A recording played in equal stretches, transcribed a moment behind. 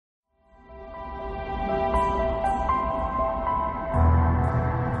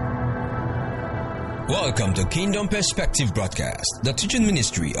Welcome to Kingdom Perspective Broadcast, the teaching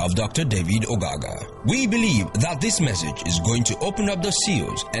ministry of Dr. David Ogaga. We believe that this message is going to open up the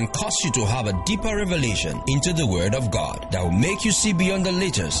seals and cause you to have a deeper revelation into the Word of God that will make you see beyond the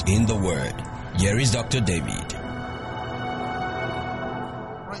letters in the Word. Here is Dr. David.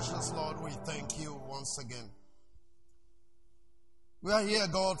 Gracious Lord, we thank you once again. We are here,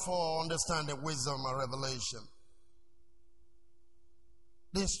 God, for understanding, wisdom, and revelation.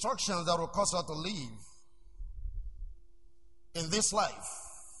 The instructions that will cause us to live in this life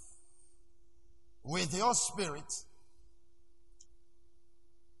with your spirit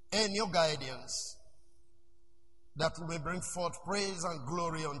and your guidance, that we may bring forth praise and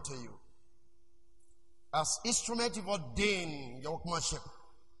glory unto you. As instruments, you've ordained your workmanship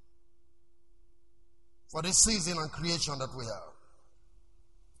for this season and creation that we have.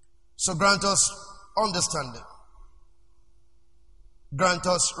 So grant us understanding. Grant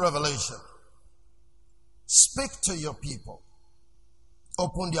us revelation. Speak to your people.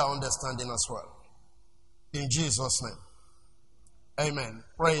 Open their understanding as well. In Jesus' name. Amen.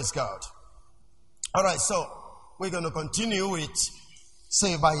 Praise God. All right, so we're going to continue with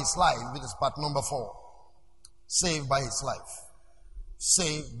Saved by His Life. This is part number 4. Saved by His life.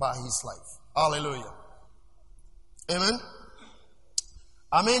 Saved by His life. Hallelujah. Amen.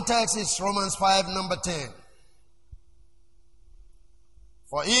 Our main text is Romans 5, number 10.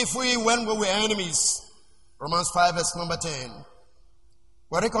 For if we, when we were enemies, Romans 5, verse number 10,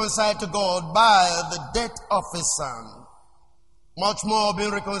 were reconciled to God by the death of His Son, much more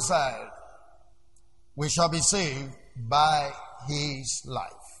being reconciled, we shall be saved by His life.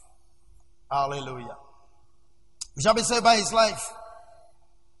 Hallelujah. We shall be saved by His life.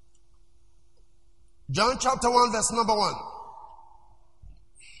 John chapter 1, verse number 1.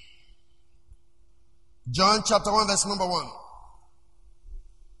 John chapter 1, verse number 1.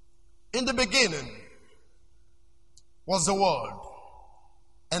 In the beginning was the Word,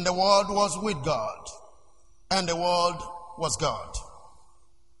 and the Word was with God, and the Word was God.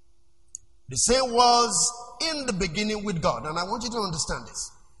 The same was in the beginning with God. And I want you to understand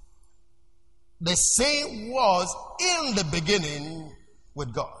this. The same was in the beginning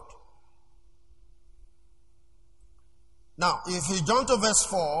with God. Now, if you jump to verse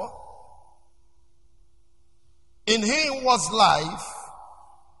 4, in Him was life,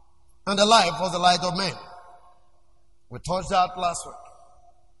 and the life was the light of men. We touched that last week.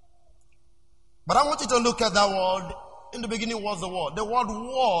 But I want you to look at that word. In the beginning was the Word. The word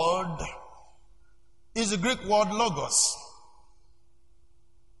word is the Greek word logos.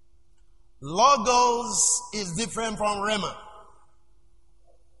 Logos is different from rhema.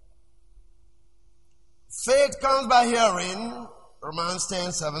 Faith comes by hearing, Romans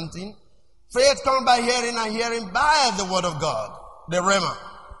 10:17. Faith comes by hearing, and hearing by the word of God, the rhema.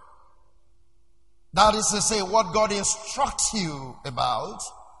 That is to say, what God instructs you about,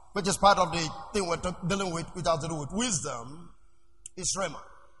 which is part of the thing we're dealing with, which has to do with wisdom, is rhema.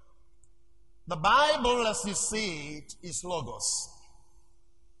 The Bible, as you see it, is logos.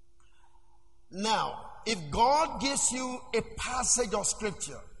 Now, if God gives you a passage of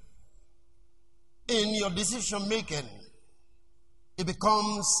scripture in your decision making, it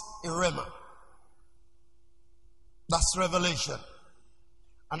becomes a rhema. That's revelation.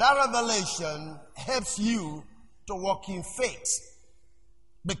 And that revelation helps you to walk in faith.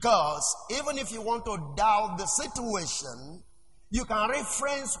 Because even if you want to doubt the situation, you can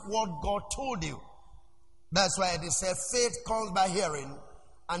reference what God told you. That's why it is said faith comes by hearing,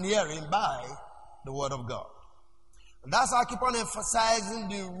 and hearing by the word of God. And that's why I keep on emphasizing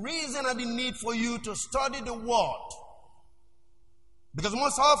the reason and the need for you to study the word. Because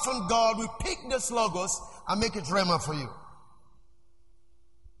most often God will pick this logos and make it rhema for you.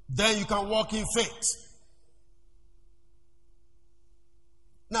 Then you can walk in faith.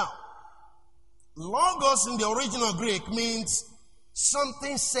 Now, logos in the original Greek means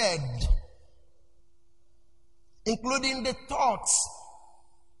something said, including the thoughts.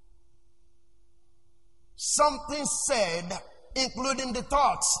 Something said, including the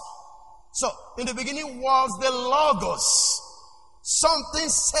thoughts. So, in the beginning was the logos. Something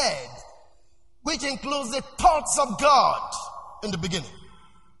said, which includes the thoughts of God in the beginning.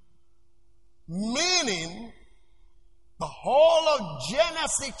 Meaning, the whole of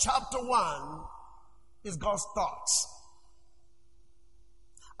Genesis chapter 1 is God's thoughts.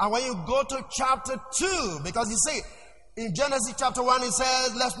 And when you go to chapter 2, because you see, in Genesis chapter 1 it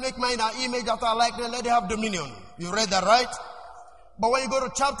says, let's make man in our image after our likeness, let it have dominion. You read that, right? But when you go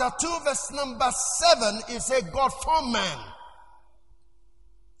to chapter 2, verse number 7, it says God formed man.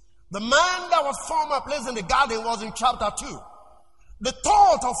 The man that was formed and placed in the garden was in chapter 2. The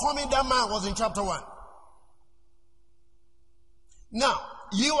thought of forming that man was in chapter 1. Now,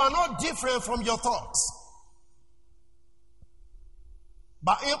 you are not different from your thoughts.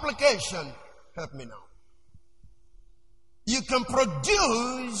 By implication, help me now. You can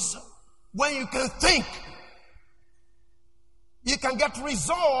produce when you can think. You can get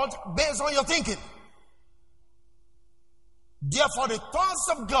results based on your thinking. Therefore, the thoughts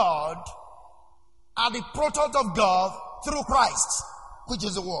of God are the product of God through Christ, which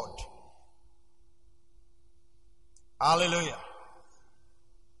is the Word. Hallelujah.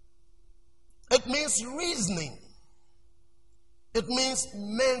 It means reasoning. It means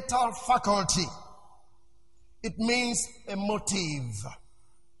mental faculty. It means a motive.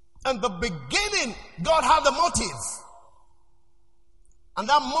 In the beginning, God had a motive. And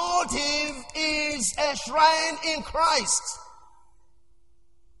that motive is enshrined in Christ.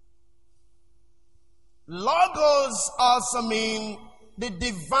 Logos also mean the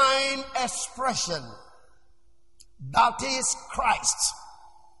divine expression. That is Christ.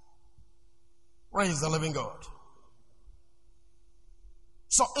 Praise the living God.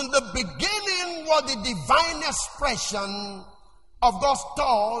 So in the beginning was the divine expression of God's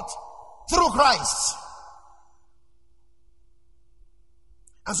thought through Christ.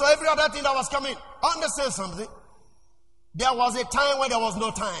 And so every other thing that was coming, understand something. There was a time when there was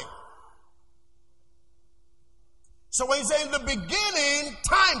no time. So when you say in the beginning,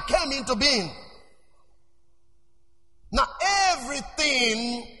 time came into being. Now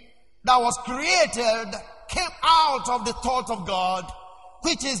everything that was created came out of the thought of God,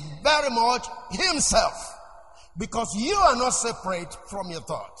 which is very much Himself. Because you are not separate from your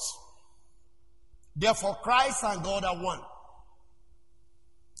thoughts. Therefore, Christ and God are one.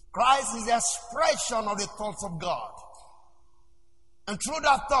 Christ is the expression of the thoughts of God. And through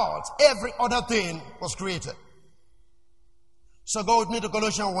that thought, every other thing was created. So go with me to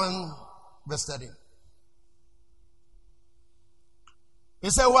Colossians 1, verse 13. He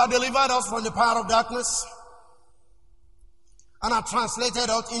said, who have delivered us from the power of darkness and have translated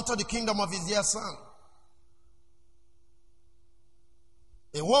us into the kingdom of His dear Son,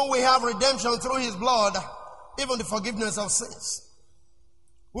 in whom we have redemption through His blood, even the forgiveness of sins,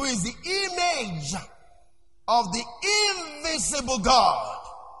 who is the image of the invisible God,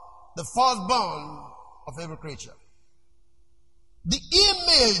 the firstborn of every creature. The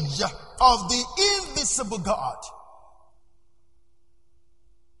image of the invisible God.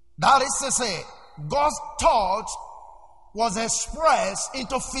 That is to say, God's thought was expressed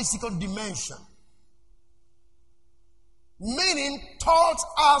into physical dimension. Meaning, thoughts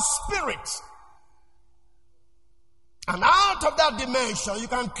are spirits. And out of that dimension, you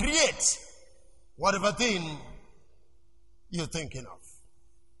can create whatever thing you're thinking of.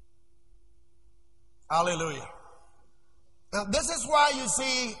 Hallelujah. And this is why you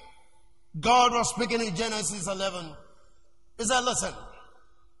see God was speaking in Genesis 11. He said, listen,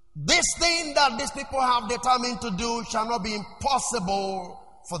 this thing that these people have determined to do shall not be impossible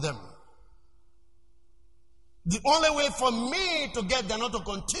for them. The only way for me to get them not to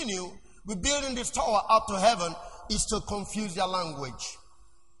continue with building this tower up to heaven is to confuse their language.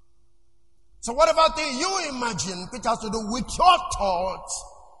 So whatever thing you imagine which has to do with your thoughts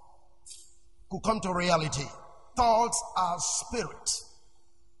could come to reality. Thoughts are spirit.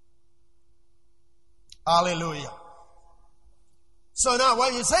 Hallelujah. So now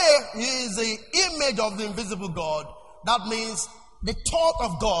when you say He is the image of the invisible God, that means the thought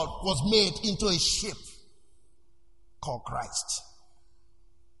of God was made into a shape called Christ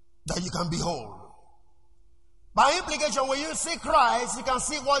that you can behold. By implication, when you see Christ, you can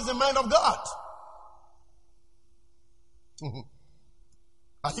see what is the mind of God.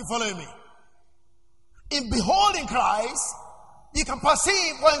 Are you following me? In beholding Christ, you can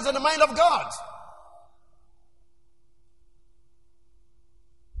perceive what is in the mind of God.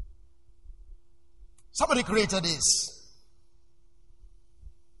 Somebody created this.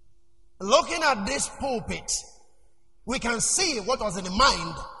 Looking at this pulpit, we can see what was in the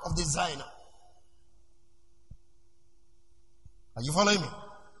mind of the designer. Are you following me?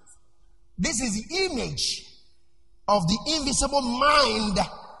 This is the image of the invisible mind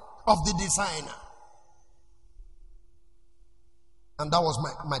of the designer. And that was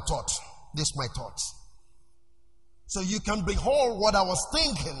my thought. This is my thought. So you can behold what I was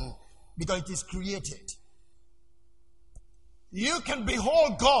thinking because it is created. You can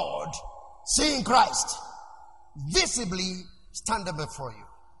behold God, seeing Christ, visibly standing before you.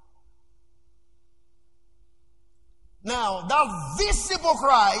 Now, that visible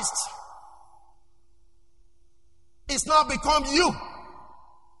Christ is now become you.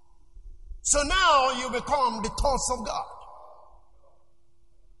 So now you become the thoughts of God.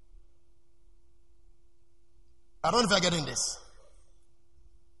 I don't know if you're getting this.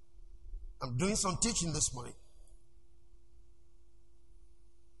 I'm doing some teaching this morning.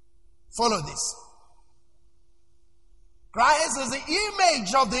 Follow this. Christ is the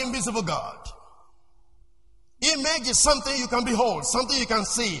image of the invisible God. Image is something you can behold, something you can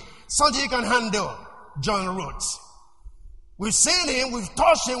see, something you can handle. John wrote. We've seen him, we've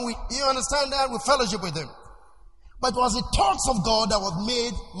touched him, you understand that? We fellowship with him. But it was the thoughts of God that was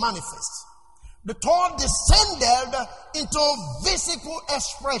made manifest. The thought descended into visible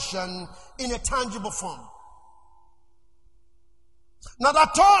expression in a tangible form. Now the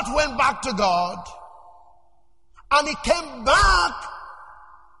thought went back to God, and it came back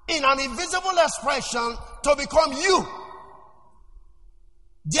in an invisible expression to become you.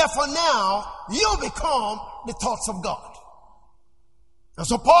 Therefore now, you become the thoughts of God. And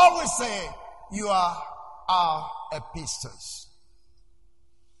so Paul will say, you are our epistles.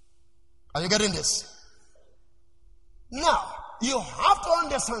 Are you getting this? Now, you have to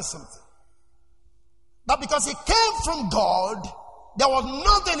understand something. That because he came from God, there was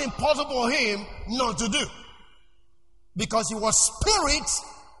nothing impossible for him not to do. Because he was spirit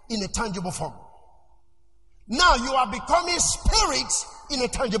in a tangible form. Now you are becoming spirit in a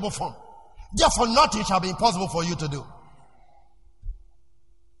tangible form. Therefore nothing shall be impossible for you to do.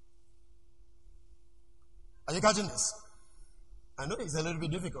 Are you catching this? I know it's a little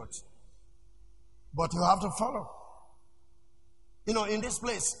bit difficult, but you have to follow. You know, in this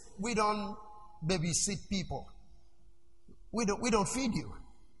place, we don't babysit people. We don't feed you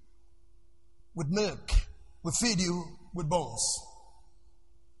with milk. We feed you with bones.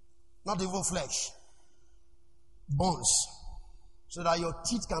 Not even flesh. Bones. So that your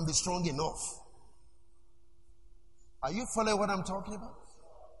teeth can be strong enough. Are you following what I'm talking about?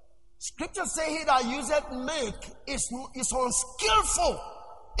 Scripture says he that useth milk is unskillful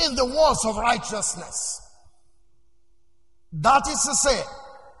in the words of righteousness. That is to say,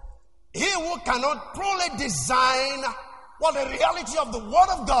 he who cannot truly design what the reality of the Word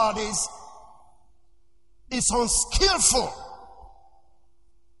of God is unskillful.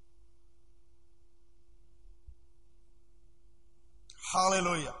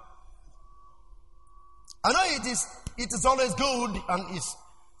 Hallelujah. I know it is always good and it's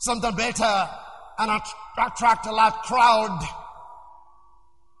something better and attract a large crowd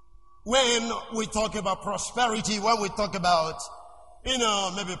when we talk about prosperity, when we talk about,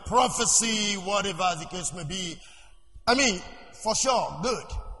 maybe prophecy, whatever the case may be. I mean, for sure, good.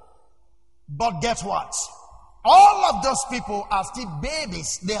 But guess what? All of those people are still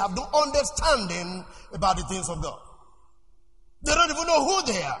babies. They have no understanding about the things of God. They don't even know who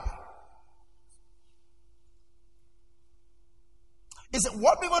they are.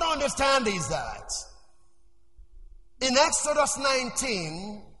 What people don't understand is that in Exodus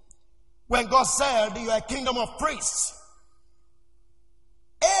 19, when God said, you are a kingdom of priests,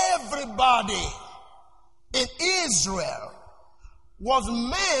 everybody in Israel was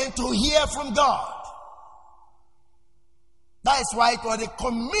meant to hear from God. That is why it was a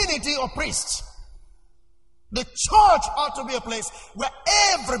community of priests. The church ought to be a place where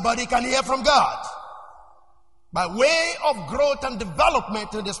everybody can hear from God by way of growth and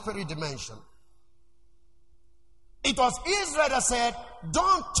development in the spirit dimension. It was Israel that said,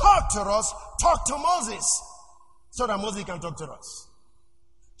 don't talk to us, talk to Moses, so that Moses can talk to us.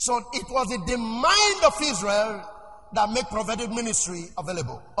 So it was the mind of Israel that made prophetic ministry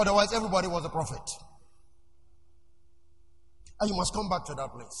available. Otherwise, everybody was a prophet. And you must come back to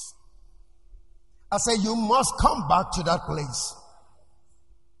that place. I say you must come back to that place.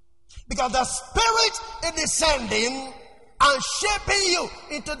 Because the Spirit is descending and shaping you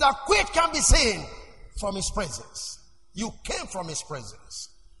into that which can be seen from His presence. You came from His presence.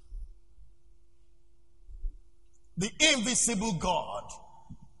 The invisible God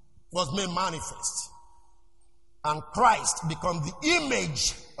was made manifest. And Christ became the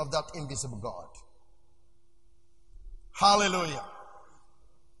image of that invisible God. Hallelujah.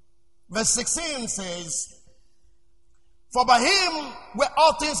 Verse 16 says, for by Him were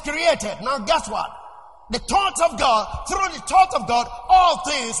all things created. Now guess what? The thoughts of God, through the thought of God, all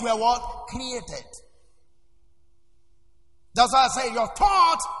things were what? Created. That's why I say your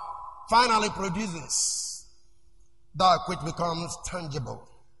thought finally produces that which becomes tangible.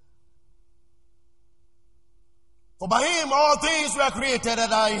 For by Him all things were created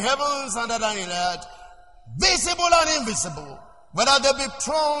that are in heavens and that are in earth, visible and invisible, whether they be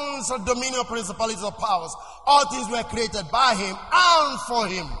thrones or dominion, principalities or powers, all things were created by Him and for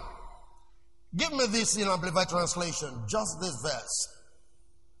Him. Give me this in Amplified Translation, just this verse.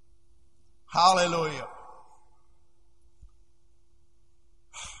 Hallelujah.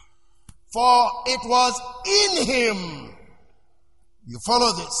 For it was in Him. You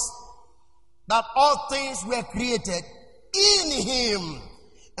follow this. that all things were created in him.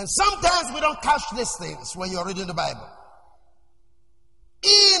 And sometimes we don't catch these things when you're reading the Bible.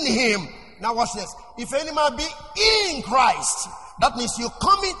 In him. Now watch this. If any man be in Christ, that means you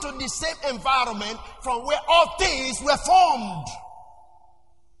come into the same environment from where all things were formed.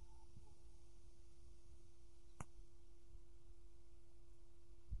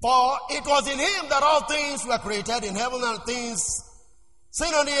 For it was in him that all things were created, in heaven and things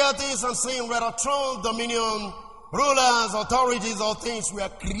seen on the earth, things unseen, whether throne, dominion, rulers, authorities, all things were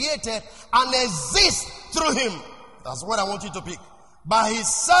created and exist through him. That's what I want you to pick. By his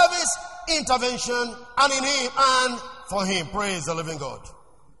service, intervention, and in him and for him. Praise the living God.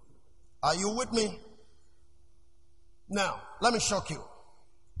 Are you with me? Now, let me shock you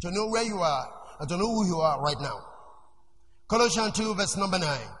to know where you are and to know who you are right now. Colossians 2 verse number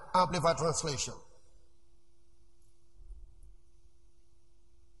 9, Amplified Translation.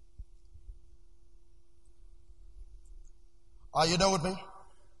 Are you there with me?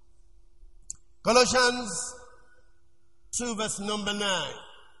 Colossians 2 verse number 9.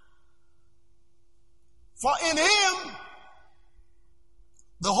 For in him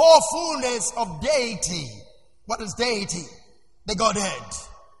the whole fullness of deity, what is deity? The Godhead,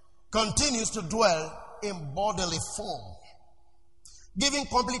 continues to dwell in bodily form, giving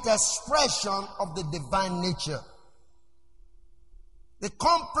complete expression of the divine nature. The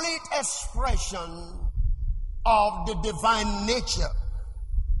complete expression of the divine nature.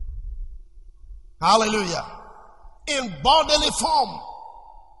 Hallelujah. In bodily form.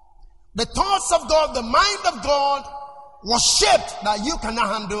 The thoughts of God, the mind of God was shaped that you cannot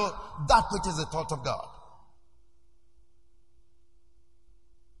handle that which is the thought of God.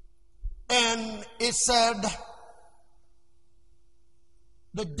 And it said,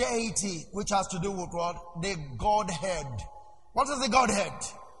 the deity, which has to do with what? The Godhead. What is the Godhead?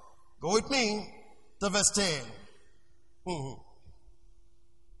 Go with me to verse 10.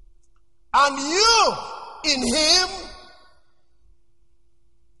 And you in him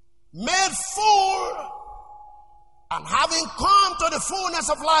made full, and having come to the fullness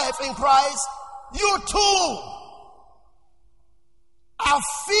of life in Christ, you too are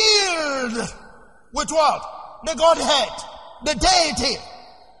filled with what? The Godhead, the deity.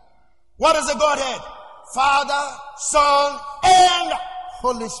 What is the Godhead? Father, Son, and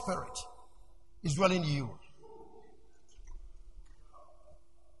Holy Spirit is dwelling in you.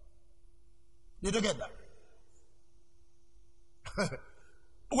 Did you get that?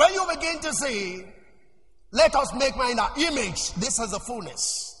 When you begin to say, let us make man in our image, this is the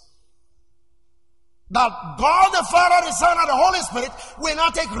fullness. That God the Father, the Son, and the Holy Spirit will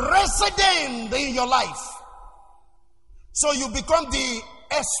not take residence in your life. So you become the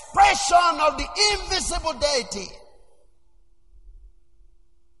expression of the invisible deity.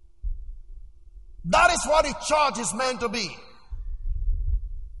 That is what the church is meant to be.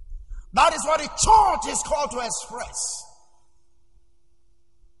 That is what the church is called to express.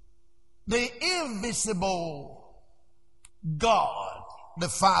 The invisible God, the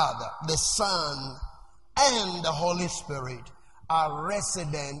Father, the Son, and the Holy Spirit are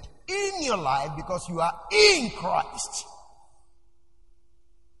resident in your life because you are in Christ.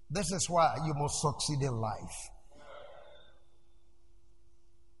 This is why you must succeed in life.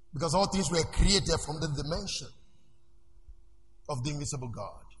 Because all things were created from the dimension of the invisible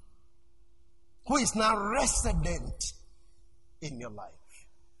God, who is now resident in your life.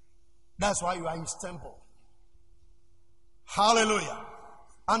 That's why you are his temple. Hallelujah.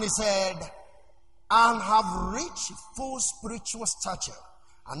 And he said, and have reached full spiritual stature.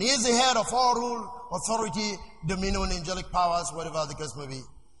 And he is the head of all rule, authority, dominion, angelic powers, whatever the case may be.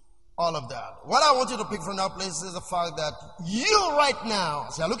 All of that. What I want you to pick from that place is the fact that you right now,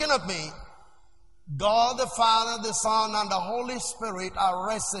 as you're looking at me, God the Father, the Son, and the Holy Spirit are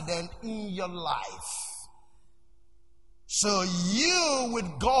resident in your life. So you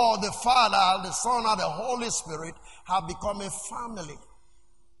with God the Father, the Son, and the Holy Spirit have become a family.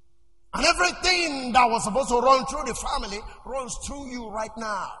 And everything that was supposed to run through the family runs through you right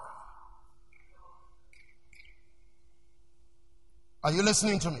now. Are you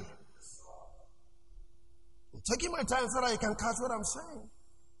listening to me? I'm taking my time so that you can catch what I'm saying.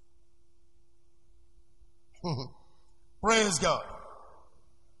 Praise God.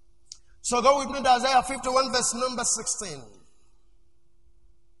 So go with me to Isaiah 51 verse number 16.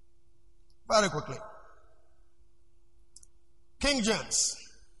 Very quickly. King James.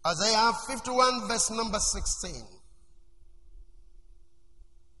 Isaiah 51 verse number 16.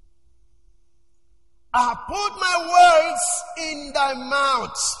 I have put my words in thy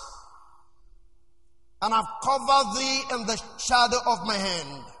mouth, and have covered thee in the shadow of my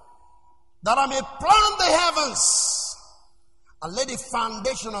hand. that I may plant the heavens and lay the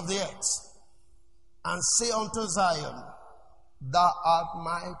foundation of the earth, and say unto Zion, thou art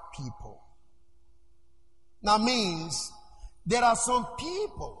my people. Now means there are some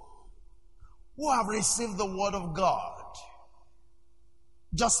people who have received the word of God,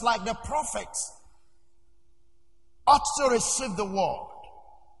 just like the prophets ought to receive the word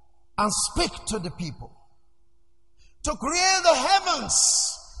and speak to the people. To create the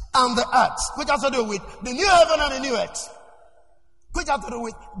heavens and the earth, which has to do with the new heaven and the new earth, which has to do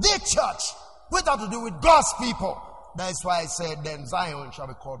with the church, which has to do with God's people. That is why I said, then Zion shall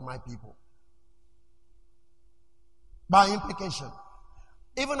be called my people. By implication,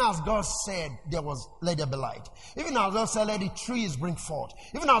 even as God said let there be light, even as God said let the trees bring forth,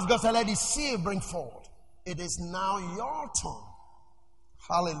 even as God said let the sea bring forth, it is now your turn,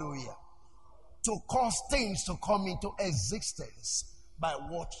 hallelujah, to cause things to come into existence by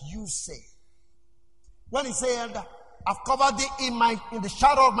what you say. When he said, I've covered thee in the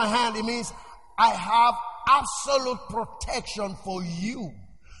shadow of my hand, it means I have absolute protection for you,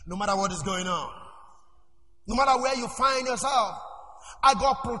 no matter what is going on. No matter where you find yourself, I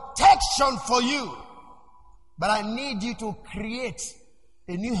got protection for you. But I need you to create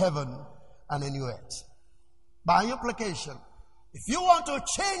a new heaven and a new earth. By implication, if you want to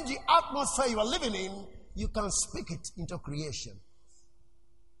change the atmosphere you are living in, you can speak it into creation.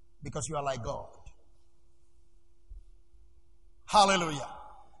 Because you are like God. Hallelujah.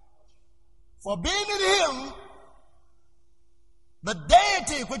 For being in Him, the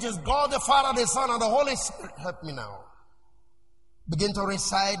deity, which is God the Father, the Son, and the Holy Spirit, help me now, begin to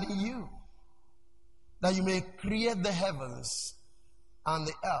reside in you, that you may create the heavens and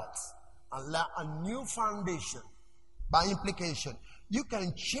the earth and lay a new foundation. By implication, you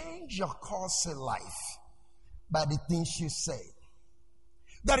can change your course in life by the things you say.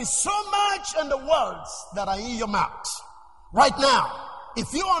 There is so much in the words that are in your mouth right now.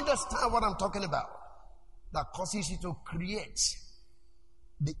 If you understand what I'm talking about, that causes you to create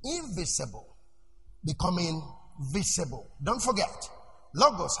the invisible becoming visible. Don't forget,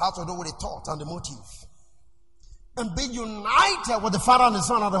 Logos has to do with the thought and the motive. And be united with the Father and the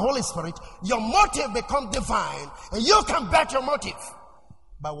Son and the Holy Spirit, your motive becomes divine, and you can bet your motive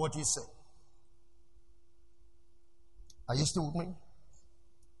by what you say. Are you still with me?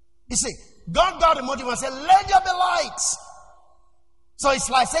 You see, God got the motive and said, let there be light. So it's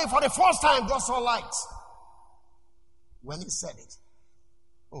like saying for the first time, God saw light. When He said it,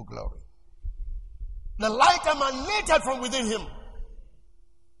 oh glory. The light emanated from within Him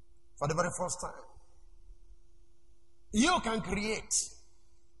for the very first time. You can create.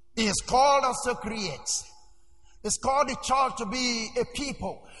 He has called us to create. It's called the church to be a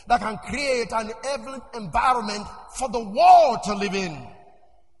people that can create an environment for the world to live in.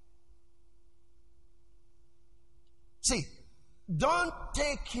 See, don't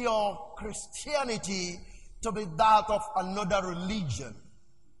take your Christianity to be that of another religion.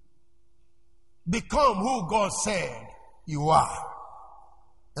 Become who God said you are.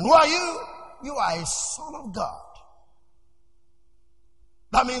 And who are you? You are a son of God.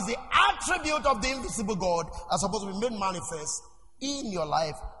 That means the attribute of the invisible God are supposed to be made manifest in your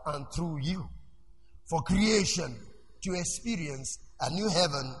life and through you. For creation to experience a new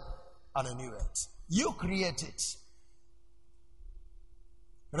heaven and a new earth. You create it.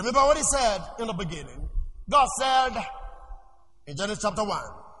 Remember what He said in the beginning. God said in Genesis chapter 1,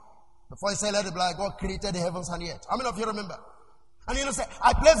 before He said let it be light, God created the heavens and the earth. How many of you remember? And He said,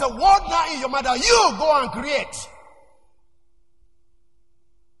 I place the word now in your mother. You go and create.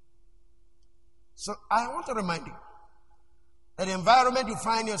 So I want to remind you that the environment you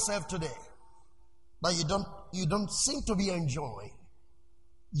find yourself today, that you don't seem to be enjoying,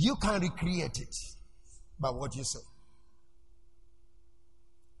 you can recreate it by what you say.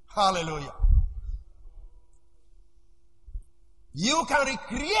 Hallelujah. You can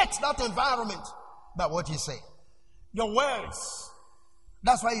recreate that environment by what you say. Your words.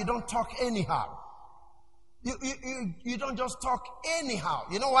 That's why you don't talk anyhow. You don't just talk anyhow.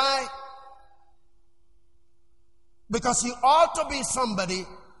 You know why? Because you ought to be somebody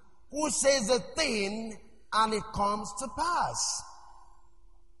who says a thing and it comes to pass.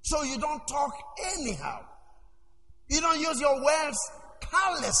 So you don't talk anyhow. You don't use your words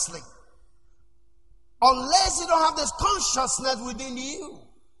carelessly. Unless you don't have this consciousness within you.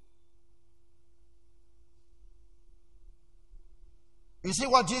 You see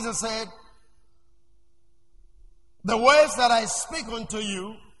what Jesus said? The words that I speak unto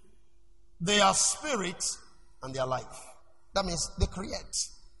you, they are spirit and they are life. That means they create.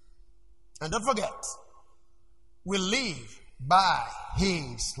 And don't forget, we live by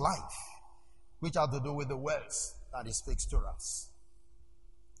His life. which have to do with the words that he speaks to us.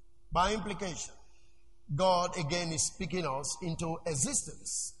 By implication, God again is speaking us into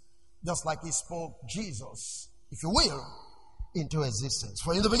existence, just like he spoke Jesus, if you will, into existence.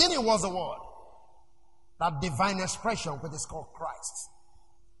 For in the beginning was the Word, that divine expression which is called Christ,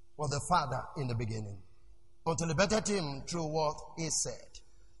 was the Father in the beginning, until he bettered him through what he said.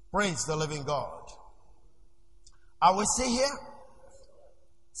 Praise the living God. Are we still here?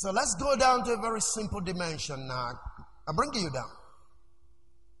 So let's go down to a very simple dimension now. I'm bringing you down.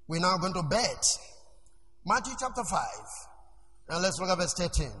 We're now going to bet. Matthew chapter 5. And let's look at verse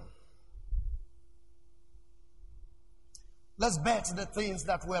 13. Let's bet the things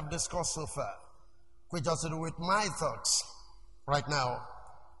that we have discussed so far, which has to do with my thoughts right now.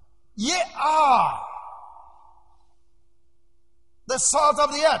 Ye are the salt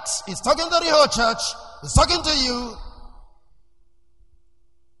of the earth. He's talking to the whole church. He's talking to you.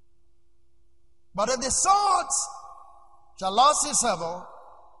 But if the salt shall lose his savour,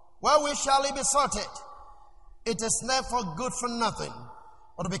 wherewith shall it be salted? It is therefore good for nothing,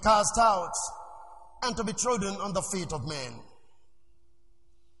 but to be cast out and to be trodden on the feet of men.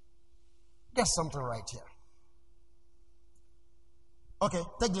 Get something right here. Okay,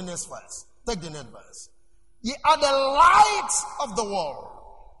 take the next verse. Take the next verse. Ye are the light of the world.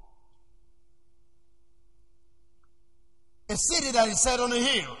 A city that is set on a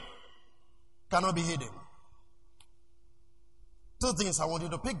hill cannot be hidden. Two things I want you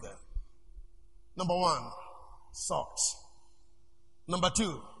to pick there. Number one, salt. Number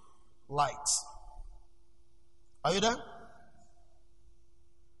two, light. Are you there?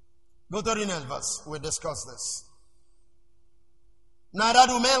 Go to the next verse. We'll discuss this. Neither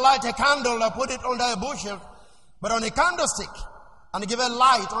do men light a candle or put it under a bushel, but on a candlestick, and give a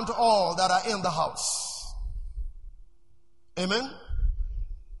light unto all that are in the house. Amen?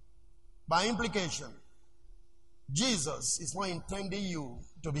 By implication, Jesus is not intending you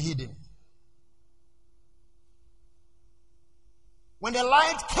to be hidden. When the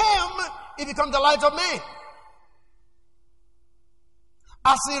light came, it became the light of men.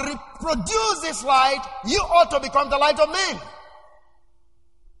 As he reproduced this light, you ought to become the light of men.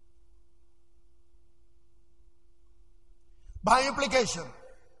 By implication,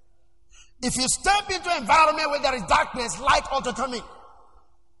 if you step into an environment where there is darkness, light ought to come in.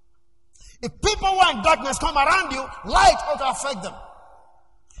 If people who are in darkness come around you, light ought to affect them.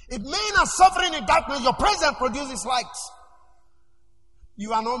 If men are suffering in darkness, your presence produces light.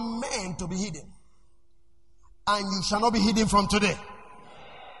 You are not meant to be hidden. And you shall not be hidden from today.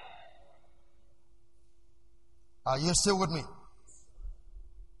 Are you still with me?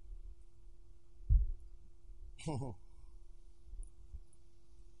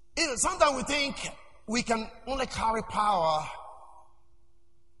 Sometimes we think we can only carry power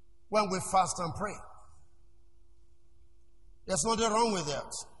when we fast and pray. There's nothing wrong with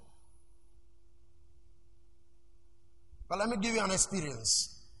that. But let me give you an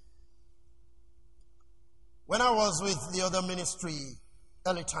experience. When I was with the other ministry,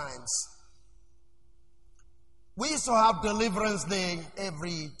 early times, we used to have Deliverance Day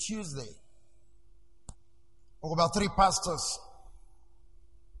every Tuesday. About 3 pastors.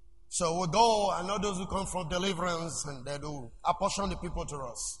 So we go, and all those who come from deliverance, and they do apportion the people to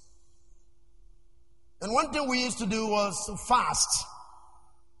us. And one thing we used to do was to fast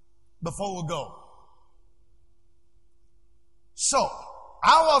before we go. So,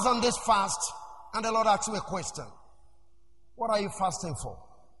 I was on this fast, and the Lord asked me a question. What are you fasting for?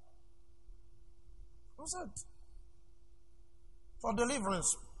 I said, for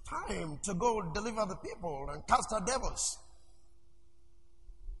deliverance, time to go deliver the people and cast out devils.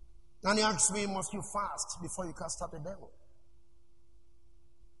 And he asked me, must you fast before you cast out the devil?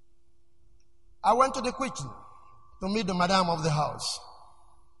 I went to the kitchen to meet the madam of the house.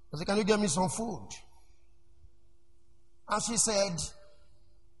 I said, can you get me some food? And she said,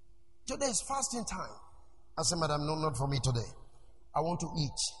 today is fasting time. I said, madam, no, not for me today. I want to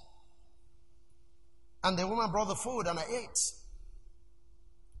eat. And the woman brought the food and I ate.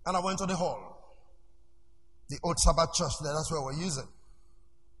 And I went to the hall. The old Sabbath church there, that's where we're using.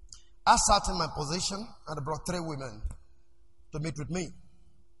 I sat in my position and I brought 3 women to meet with me.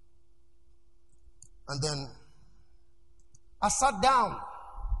 And then I sat down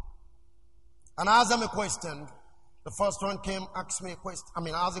and I asked them a question. The first one came, asked me a question. I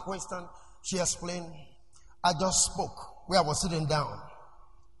asked a question. She explained. I just spoke where I was sitting down.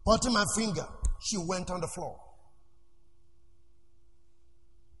 Pointing my finger, she went on the floor.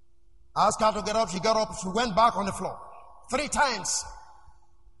 I asked her to get up. She got up. She went back on the floor. 3 times.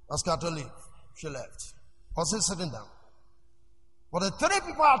 I asked her to leave. She left. I was still sitting down. But the three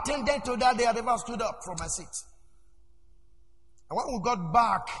people I attended to that day, I never stood up from my seat. And when we got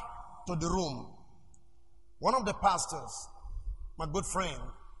back to the room, one of the pastors, my good friend,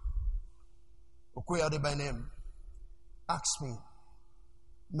 Okoyade by name, asked me,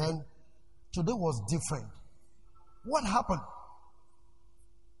 man, today was different. What happened?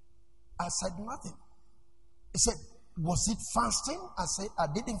 I said, nothing. He said, was it fasting? I said, I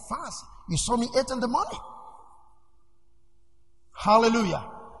didn't fast. You saw me 8 in the morning. Hallelujah.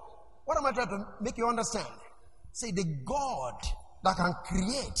 What am I trying to make you understand? See, the God that can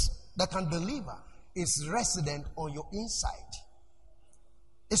create, that can deliver, is resident on your inside.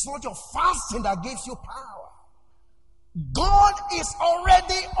 It's not your fasting that gives you power. God is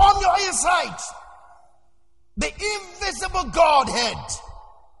already on your inside. The invisible Godhead,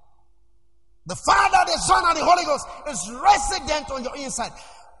 the Father, the Son, and the Holy Ghost is resident on your inside.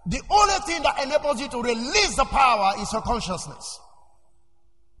 The only thing that enables you to release the power is your consciousness.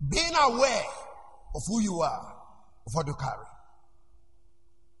 Being aware of who you are, of what you carry.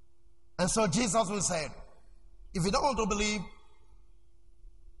 And so Jesus will say, if you don't want to believe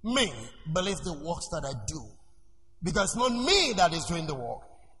me, believe the works that I do. Because it's not me that is doing the work.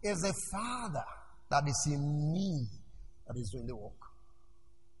 It's the Father that is in me that is doing the work.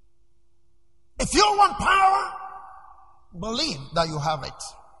 If you want power, believe that you have it.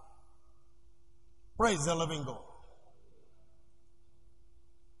 Praise the living God.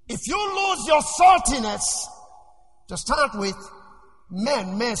 If you lose your saltiness, to start with,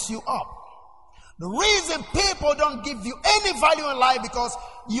 men mess you up. The reason people don't give you any value in life because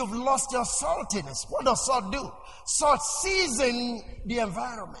you've lost your saltiness. What does salt do? Salt seasons the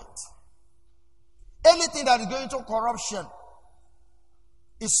environment. Anything that is going to corruption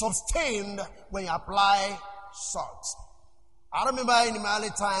is sustained when you apply salt. I remember in my early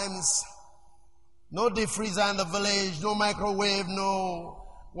times, no deep freezer in the village, no microwave, no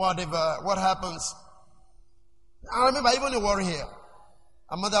whatever. What happens? I remember even in war here.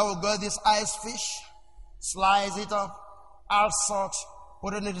 A mother would get this ice fish, slice it up, add salt,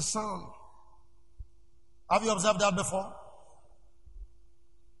 put it in the sun. Have you observed that before?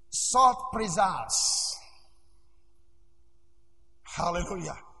 Salt preserves.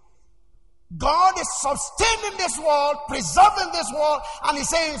 Hallelujah. God is sustaining this world, preserving this world, and He's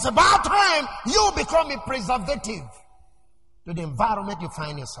saying it's about time you become a preservative to the environment you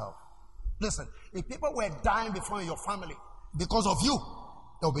find yourself. Listen, if people were dying before in your family because of you,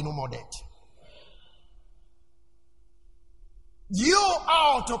 there will be no more death. You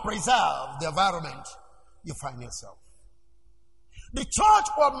are to preserve the environment you find yourself. The church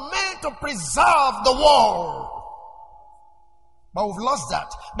was meant to preserve the world. But we've lost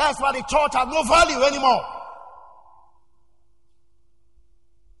that. That's why the church has no value anymore.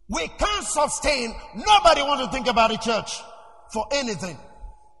 We can't sustain. Nobody wants to think about the church for anything.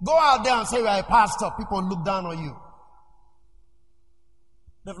 Go out there and say you are a pastor. People look down on you.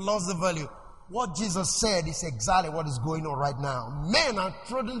 They've lost the value. What Jesus said is exactly what is going on right now. Men are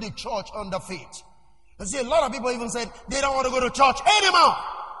treading the church under feet. You see, a lot of people even said they don't want to go to church anymore.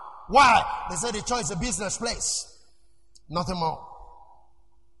 Why? They said the church is a business place. Nothing more.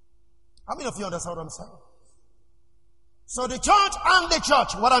 How many of you understand what I'm saying? So the church and the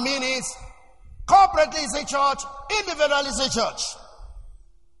church, what I mean is, corporately is a church, individually is a church.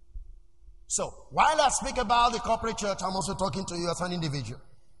 So, while I speak about the corporate church, I'm also talking to you as an individual.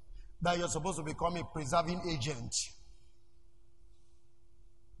 That you're supposed to become a preserving agent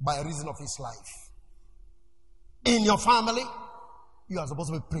by reason of his life. In your family, you are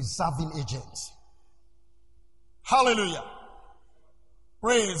supposed to be preserving agents. Hallelujah.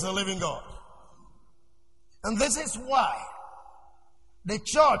 Praise the living God. And this is why the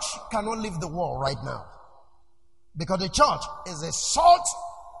church cannot leave the world right now. Because the church is the salt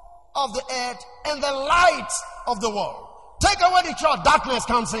of the earth and the light of the world. Take away the church, darkness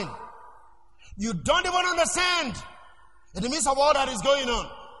comes in. You don't even understand in the midst of all that is going on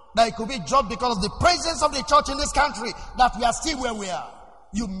that it could be just because of the presence of the church in this country that we are still where we are.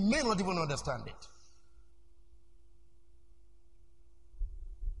 You may not even understand it.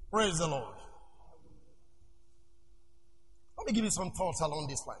 Praise the Lord. Let me give you some thoughts along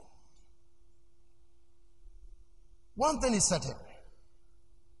this line. One thing is certain.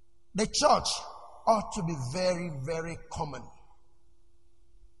 The church ought to be very, very common,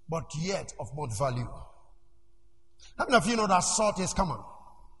 but yet of much value. How many of you know that salt is common?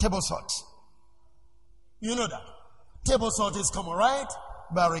 Table salt. You know that. Table salt is common, right?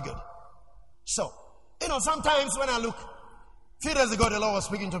 Very good. So, sometimes when I look, a few days ago the Lord was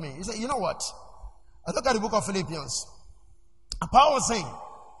speaking to me. He said, you know what? I look at the book of Philippians. And Paul was saying,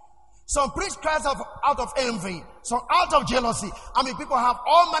 Some preach Christ out of envy, some out of jealousy. I mean, people have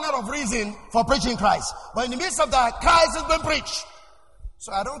all manner of reason for preaching Christ. But in the midst of that, Christ has been preached.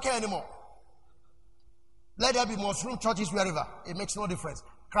 So I don't care anymore. Let there be mushroom churches wherever. It makes no difference.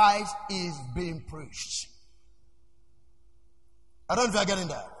 Christ is being preached. I don't know if you're getting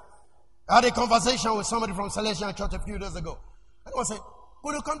that. I had a conversation with somebody from Celestial Church a few days ago. And I said,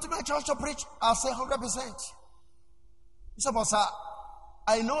 "Will you come to my church to preach?" I'll say 100%. He said, "But sir,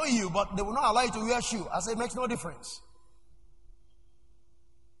 I know you, but they will not allow you to wear shoes." I said, "It makes no difference."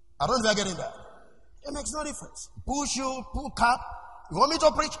 I don't know if you're getting that. It makes no difference. Pull shoe, pull cap. You want me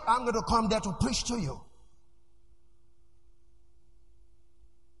to preach? I'm going to come there to preach to you.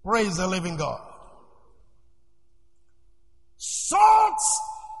 Praise the living God. Salt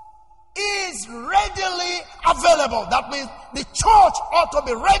is readily available. That means the church ought to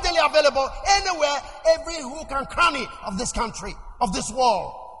be readily available anywhere, every hook and cranny of this country, of this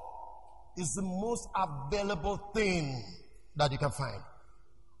world. Is the most available thing that you can find.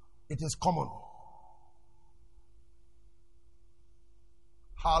 It is common.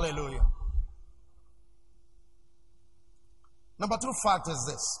 Hallelujah. Number 2 fact is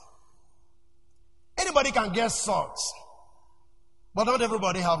this. Anybody can get salt, but not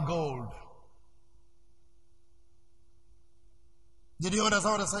everybody have gold. Did you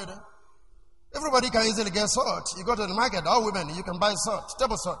understand what I said? Everybody can easily get salt. You go to the market, all women, you can buy salt,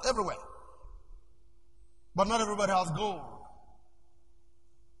 table salt, everywhere. But not everybody has gold.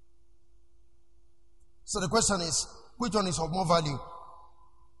 So the question is, which one is of more value?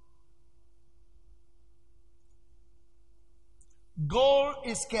 Gold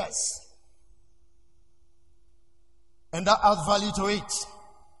is scarce, and that adds value to it.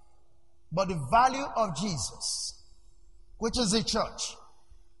 But the value of Jesus, which is the church,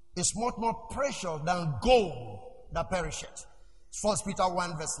 is much more precious than gold that perisheth. 1 Peter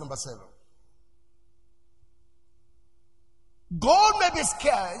 1 verse number 7. Gold may be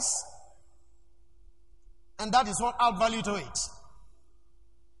scarce, and that is what adds value to it.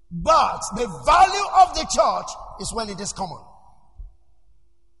 But the value of the church is when it is common.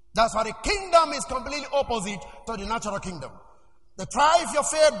 That's why the kingdom is completely opposite to the natural kingdom. The trial of your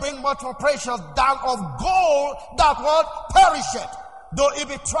faith bring much more precious than of gold that what perisheth. Though it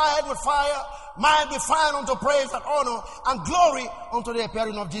be tried with fire, might be found unto praise and honor and glory unto the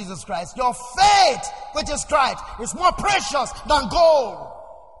appearing of Jesus Christ. Your faith, which is Christ, is more precious than gold.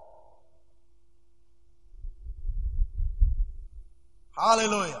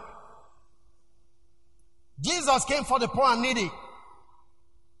 Hallelujah. Jesus came for the poor and needy.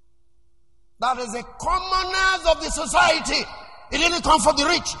 That is the commoners of the society. He didn't come for the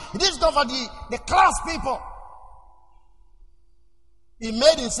rich. He didn't come for the class people. He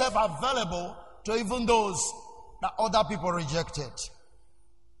made himself available to even those that other people rejected.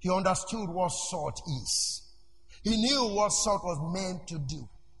 He understood what salt is. He knew what salt was meant to do.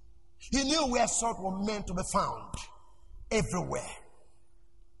 He knew where salt was meant to be found. Everywhere.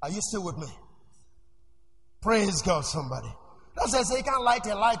 Are you still with me? Praise God, somebody. Don't say you can't light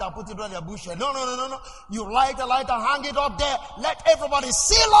a light and put it on your bush. No. You light a light and hang it up there. Let everybody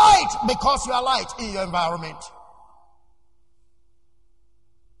see light because you are light in your environment.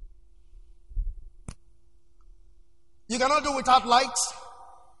 You cannot do without light,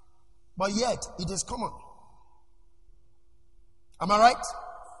 but yet it is common. Am I right?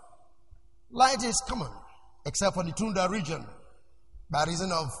 Light is common, except for the Tundra region, by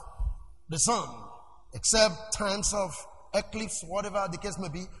reason of the sun, except times of eclipse, whatever the case may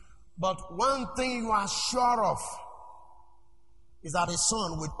be. But one thing you are sure of is that the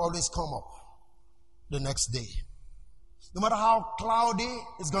sun will always come up the next day. No matter how cloudy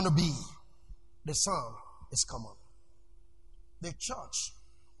it's going to be, the sun is common. The church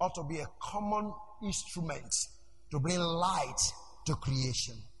ought to be a common instrument to bring light to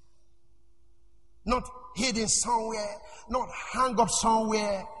creation. Not hidden somewhere, not hang up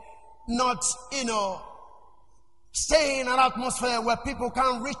somewhere, not, stay in an atmosphere where people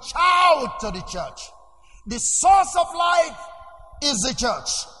can reach out to the church. The source of life is the church.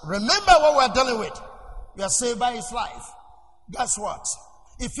 Remember what we're dealing with. We are saved by his life. Guess what?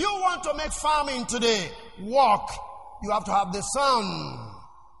 If you want to make farming today work, you have to have the sun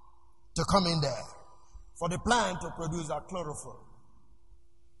to come in there for the plant to produce that chlorophyll.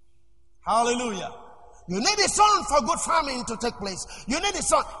 Hallelujah. You need the sun for good farming to take place. You need the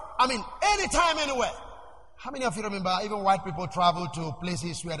sun. Anytime, anywhere. How many of you remember even white people travel to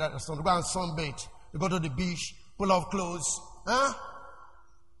places where there's sun? They go and sunbathe. They go to the beach, pull off clothes,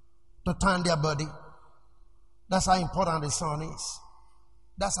 to tan their body. That's how important the sun is.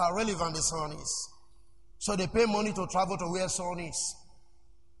 That's how relevant the sun is. So they pay money to travel to where sun is.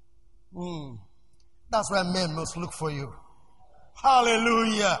 That's why men must look for you.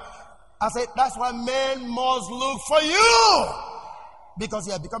 Hallelujah. I said, that's why men must look for you. Because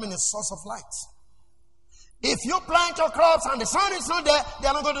you are becoming a source of light. If you plant your crops and the sun is not there, they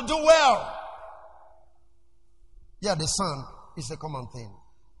are not going to do well. Yeah, the sun is a common thing.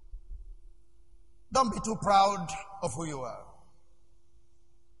 Don't be too proud of who you are.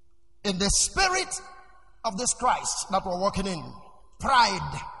 In the spirit of this Christ that we're walking in,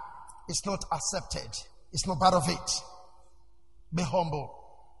 pride is not accepted. It's not part of it. Be humble.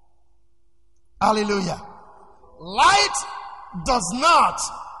 Hallelujah. Light does not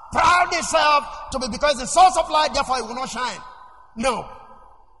proud itself to be because the source of light, therefore it will not shine. No.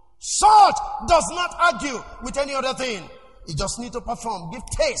 Salt does not argue with any other thing. It just needs to perform, give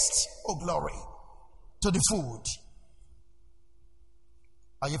taste, oh glory, to the food.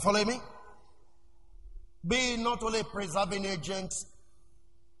 Are you following me? Be not only a preserving agent,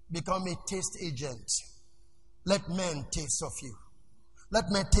 become a taste agent. Let men taste of you. Let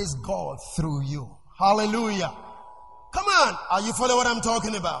men taste God through you. Hallelujah. Come on. Are you following what I'm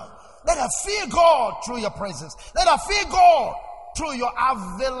talking about? Let us fear God through your presence. Let us fear God through your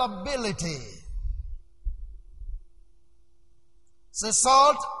availability. Say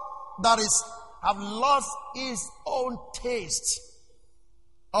salt that is have lost its own taste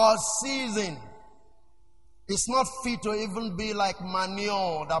or season. It's not fit to even be like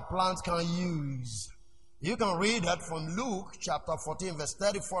manure that plants can use. You can read that from Luke chapter 14 verse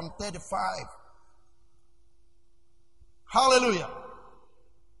 34 and 35. Hallelujah.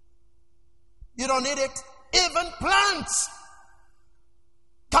 You don't need it. Even plants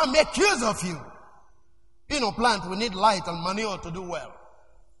can make use of you. You know, plants, we need light and manure to do well.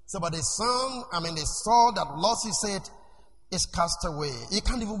 So, but the soil that lost its seed is cast away. It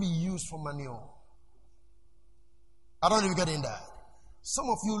can't even be used for manure. I don't know if you're getting that. Some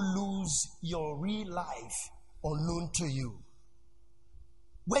of you lose your real life unknown to you.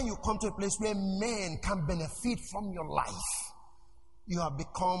 When you come to a place where men can benefit from your life, you have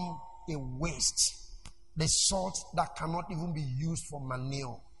become a waste. The salt that cannot even be used for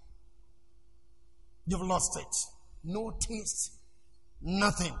manure. You've lost it. No taste,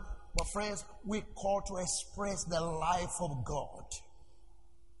 nothing. But friends, we call to express the life of God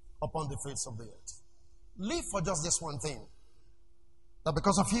upon the face of the earth. Live for just this one thing. That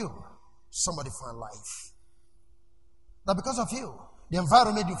because of you, somebody find life. That because of you, the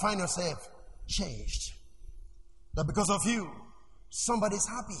environment you find yourself changed. That because of you, somebody's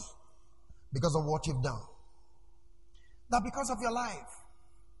happy because of what you've done. That because of your life,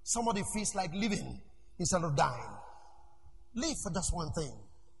 somebody feels like living instead of dying. Live for just one thing.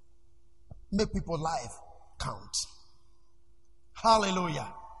 Make people's life count. Hallelujah.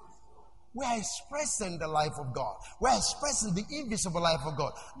 We are expressing the life of God. We are expressing the invisible life of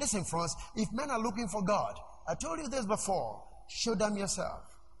God. Listen, friends, if men are looking for God, I told you this before, show them yourself.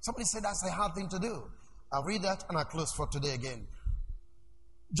 Somebody said that's a hard thing to do. I'll read that and I'll close for today again.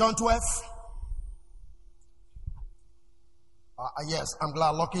 John 12. Yes, I'm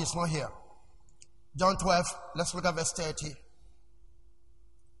glad Lucky is not here. John 12, let's look at verse 30.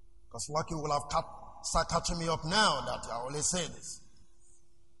 Because Lucky will have start catching me up now that I always say this.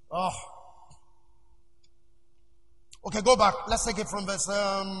 Oh. Okay, go back. Let's take it from verse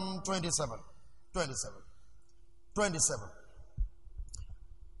 27. 27.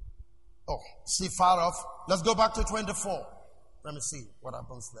 Oh, see far off. Let's go back to 24. Let me see what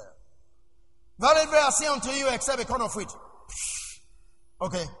happens there. Verily I say unto you, except a corn of wheat.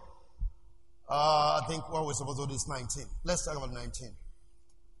 Okay. I think what we're supposed to do is 19. Let's talk about 19.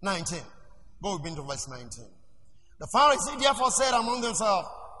 19. Go into verse 19. The Pharisees therefore said among themselves,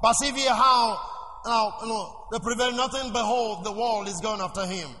 perceive ye how now, they prevail nothing, behold, the world is gone after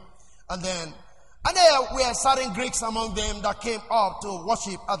him. And there were certain Greeks among them that came up to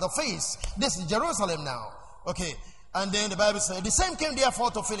worship at the feast. This is Jerusalem now. Okay. And then the Bible says, the same came therefore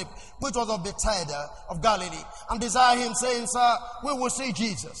to Philip, which was of Bethsaida of Galilee, and desired him, saying, Sir, we will see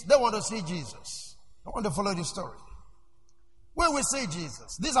Jesus. They want to see Jesus. I want to follow the story. We will see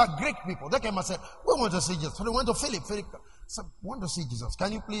Jesus. These are Greek people. They came and said, we want to see Jesus. So they went to Philip. Philip said, want to see Jesus.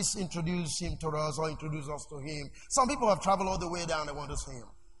 Can you please introduce him to us or introduce us to him? Some people have traveled all the way down. They want to see him.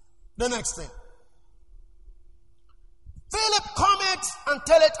 The next thing. Philip cometh and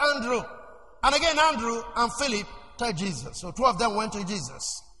telleth Andrew. And again, Andrew and Philip tell Jesus. So two of them went to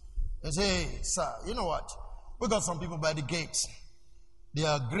Jesus. They say, hey, sir, you know what? We got some people by the gates. They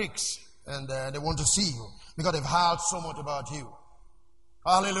are Greeks. And they want to see you. Because they've heard so much about you.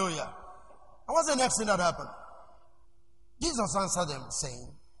 Hallelujah. And what's the next thing that happened? Jesus answered them,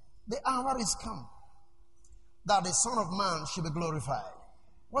 saying, the hour is come that the Son of Man should be glorified.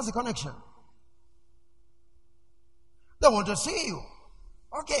 What's the connection? They want to see you.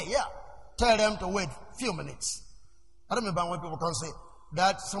 Okay, yeah. Tell them to wait a few minutes. I don't remember when people can say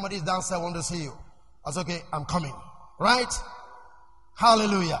that somebody is downstairs, want to see you. That's okay, I'm coming. Right?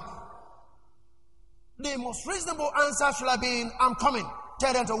 Hallelujah. The most reasonable answer should have been, I'm coming.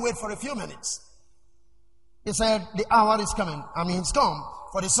 Tell them to wait for a few minutes. He said, the hour is coming. I mean, it's come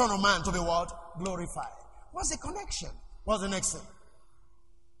for the Son of Man to be what? Glorified. What's the connection? What's the next thing?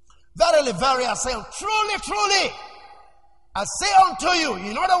 Verily, verily, I say, truly, truly, I say unto you,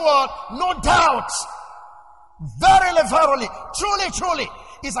 in other words, no doubt. Verily, verily, truly, truly,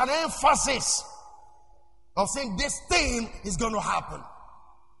 is an emphasis of saying this thing is going to happen.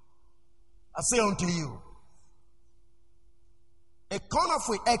 I say unto you, a corn of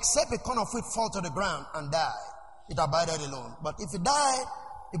wheat, except a corn of wheat fall to the ground and die, it abideth alone. But if it die,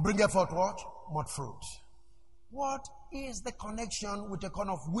 it bringeth forth what? Much fruit. What is the connection with a corn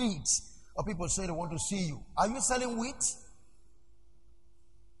of wheat? Or people say they want to see you. Are you selling wheat?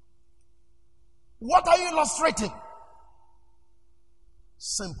 What are you illustrating?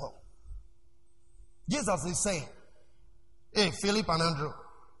 Simple. Jesus is saying, hey, Philip and Andrew,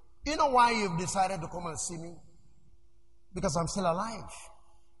 you know why you've decided to come and see me? Because I'm still alive.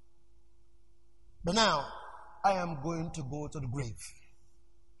 But now, I am going to go to the grave.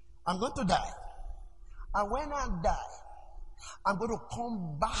 I'm going to die. And when I die, I'm going to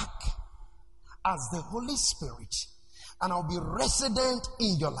come back as the Holy Spirit. And I'll be resident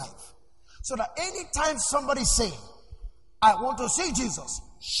in your life. So that anytime somebody say, I want to see Jesus,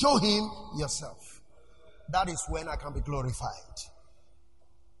 show him yourself. That is when I can be glorified.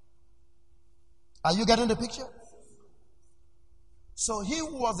 Are you getting the picture? So he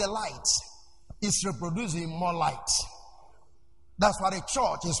who was the light is reproducing more light. That's why the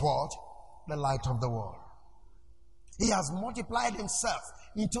church is what? The light of the world. He has multiplied himself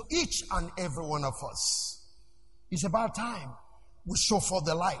into each and every one of us. It's about time we show forth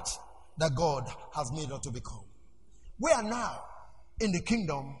the light that God has made us to become. We are now in the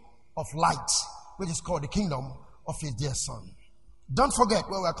kingdom of light, which is called the kingdom of his dear Son. Don't forget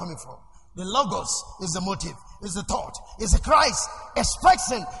where we are coming from. The Logos is the motive, is the thought, is the Christ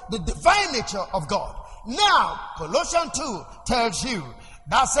expressing the divine nature of God. Now, Colossians 2 tells you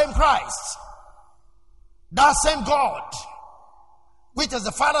that same Christ, that same God, which is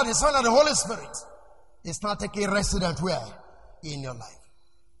the Father, the Son, and the Holy Spirit, is not taking resident where? In your life.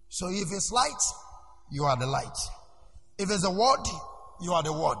 So if it's light, you are the light. If it's the word, you are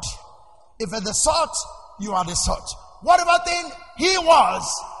the word. If it's the salt, you are the salt. Whatever thing he was,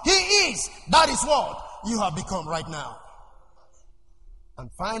 he is, that is what you have become right now.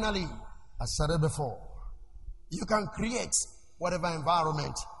 And finally, I said it before, you can create whatever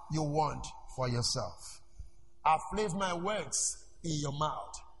environment you want for yourself. I've placed my words in your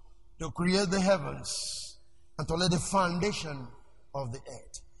mouth to create the heavens and to lay the foundation of the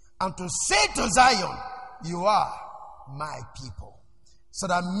earth. And to say to Zion, you are my people. So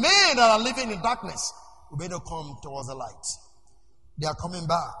that men that are living in darkness will be able to come towards the light. They are coming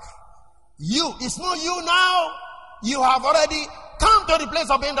back. It's not you now. You have already come to the place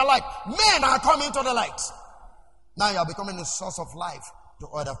of being the light. Men are coming to the light. Now you are becoming the source of life to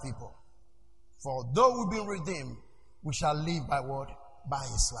other people. For though we've been redeemed, we shall live by what? By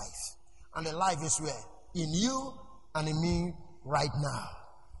his life. And the life is where? In you and in me right now.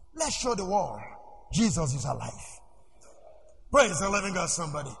 Let's show the world Jesus is alive. Praise the living God,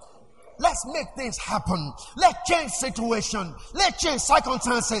 somebody. Let's make things happen. Let's change situation. Let's change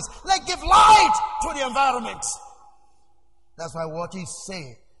circumstances. Let's give light to the environment. That's why what he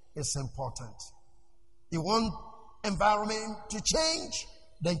say is important. You want environment to change?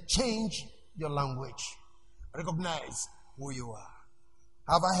 Then change your language. Recognize who you are.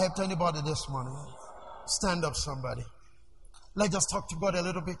 Have I helped anybody this morning? Stand up, somebody. Let's just talk to God a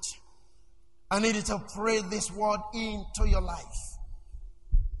little bit. I need you to pray this word into your life.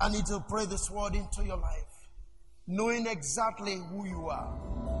 I need to pray this word into your life, knowing exactly who you are.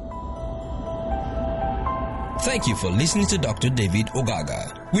 Thank you for listening to Dr. David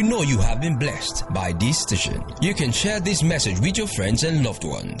Ogaga. We know you have been blessed by this station. You can share this message with your friends and loved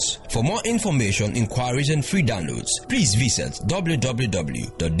ones. For more information, inquiries, and free downloads, please visit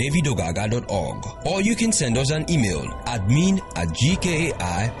www.davidogaga.org, or you can send us an email,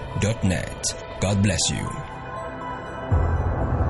 admin@gkai.net. God bless you.